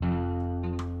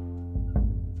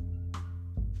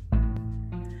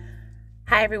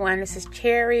Hi everyone, this is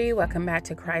Cherry. Welcome back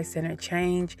to Christ-Centered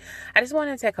Change. I just want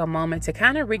to take a moment to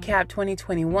kind of recap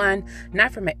 2021,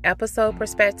 not from an episode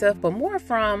perspective, but more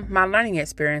from my learning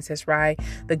experiences, right?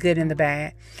 The good and the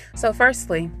bad. So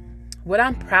firstly, what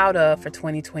I'm proud of for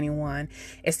 2021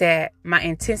 is that my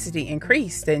intensity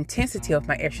increased, the intensity of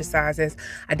my exercises.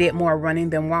 I did more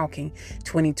running than walking.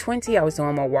 2020, I was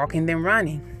doing more walking than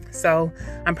running. So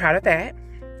I'm proud of that.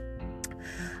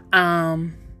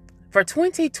 For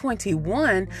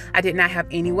 2021, I did not have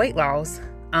any weight loss.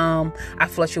 I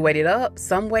fluctuated up,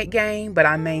 some weight gain, but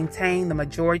I maintained the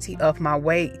majority of my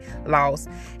weight loss.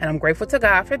 And I'm grateful to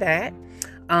God for that.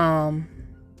 I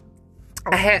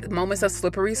had moments of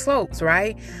slippery slopes,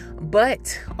 right?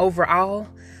 But overall,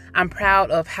 I'm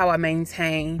proud of how I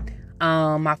maintained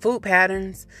my food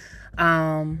patterns,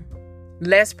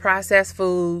 less processed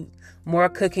food, more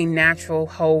cooking natural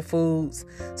whole foods.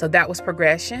 So that was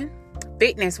progression.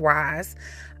 Fitness wise,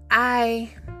 I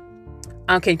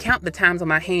can count the times on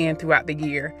my hand throughout the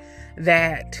year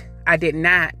that I did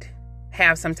not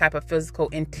have some type of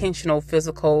intentional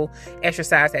physical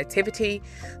exercise activity.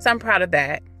 So I'm proud of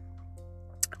that.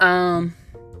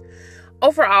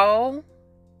 Overall,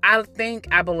 I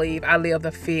believe I lived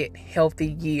a fit,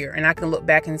 healthy year. And I can look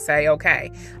back and say,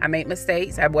 okay, I made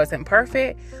mistakes. I wasn't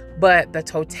perfect, but the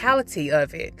totality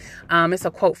of it, it's a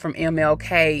quote from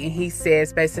MLK. And he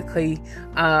says basically,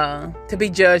 to be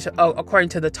judged according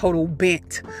to the total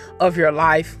bent of your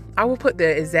life. I will put the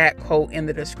exact quote in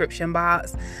the description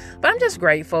box, but I'm just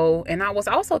grateful. And I was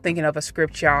also thinking of a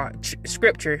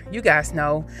scripture, you guys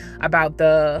know about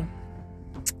the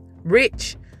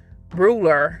rich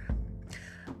ruler.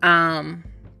 I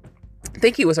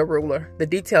think he was a ruler. The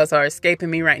details are escaping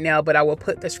me right now, but I will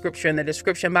put the scripture in the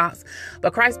description box.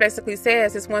 But Christ basically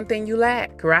says it's one thing you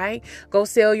lack, right? Go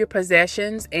sell your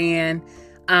possessions and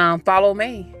follow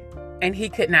me. And he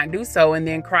could not do so. And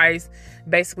then Christ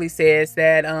basically says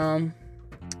that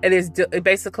it is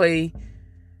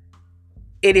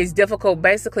difficult,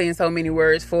 basically in so many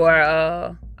words, for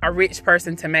a rich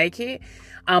person to make it.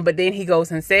 But then he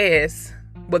goes and says,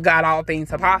 with God, all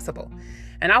things are possible.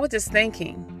 And I was just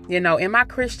thinking, in my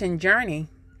Christian journey,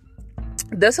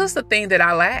 this was the thing that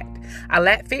I lacked. I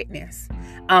lacked fitness.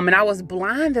 And I was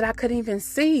blind that I couldn't even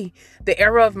see the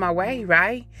error of my way,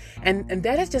 right? And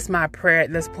that is just my prayer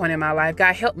at this point in my life.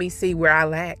 God, help me see where I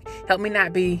lack. Help me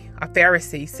not be a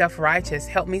Pharisee, self-righteous.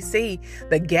 Help me see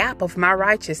the gap of my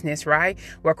righteousness, right?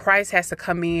 Where Christ has to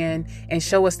come in and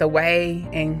show us the way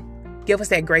and give us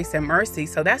that grace and mercy.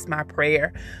 So that's my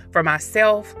prayer for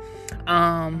myself.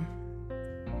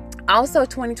 Also,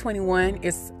 2021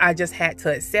 I just had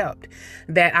to accept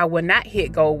that I would not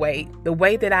hit goal weight the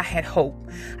way that I had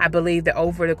hoped. I believe that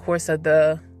over the course of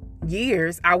the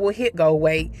years, I will hit goal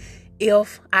weight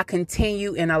if I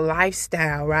continue in a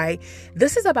lifestyle, right?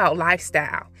 This is about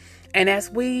lifestyle. And as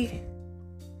we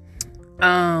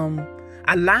align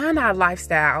our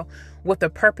lifestyle with the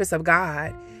purpose of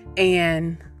God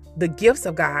and the gifts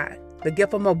of God, the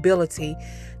gift of mobility,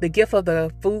 the gift of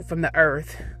the food from the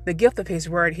earth, the gift of His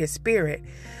word, His spirit,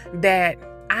 that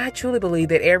I truly believe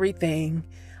that everything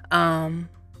can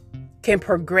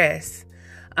progress.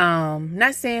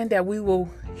 Not saying that we will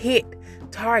hit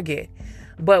target,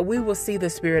 but we will see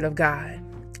the Spirit of God.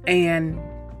 And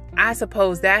I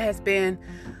suppose that has been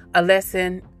a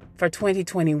lesson for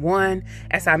 2021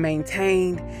 as I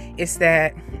maintained, is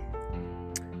that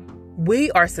we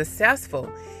are successful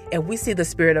if we see the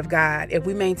Spirit of God, if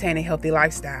we maintain a healthy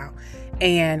lifestyle.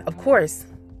 And of course,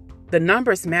 the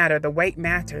numbers matter, the weight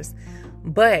matters,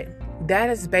 but that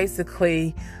is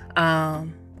basically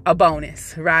a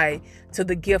bonus, right, to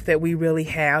the gift that we really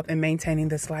have in maintaining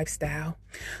this lifestyle.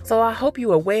 So I hope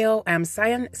you are well. I'm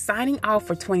signing off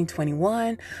for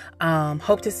 2021.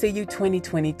 Hope to see you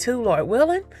 2022, Lord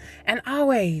willing, and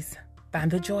always find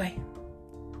the joy.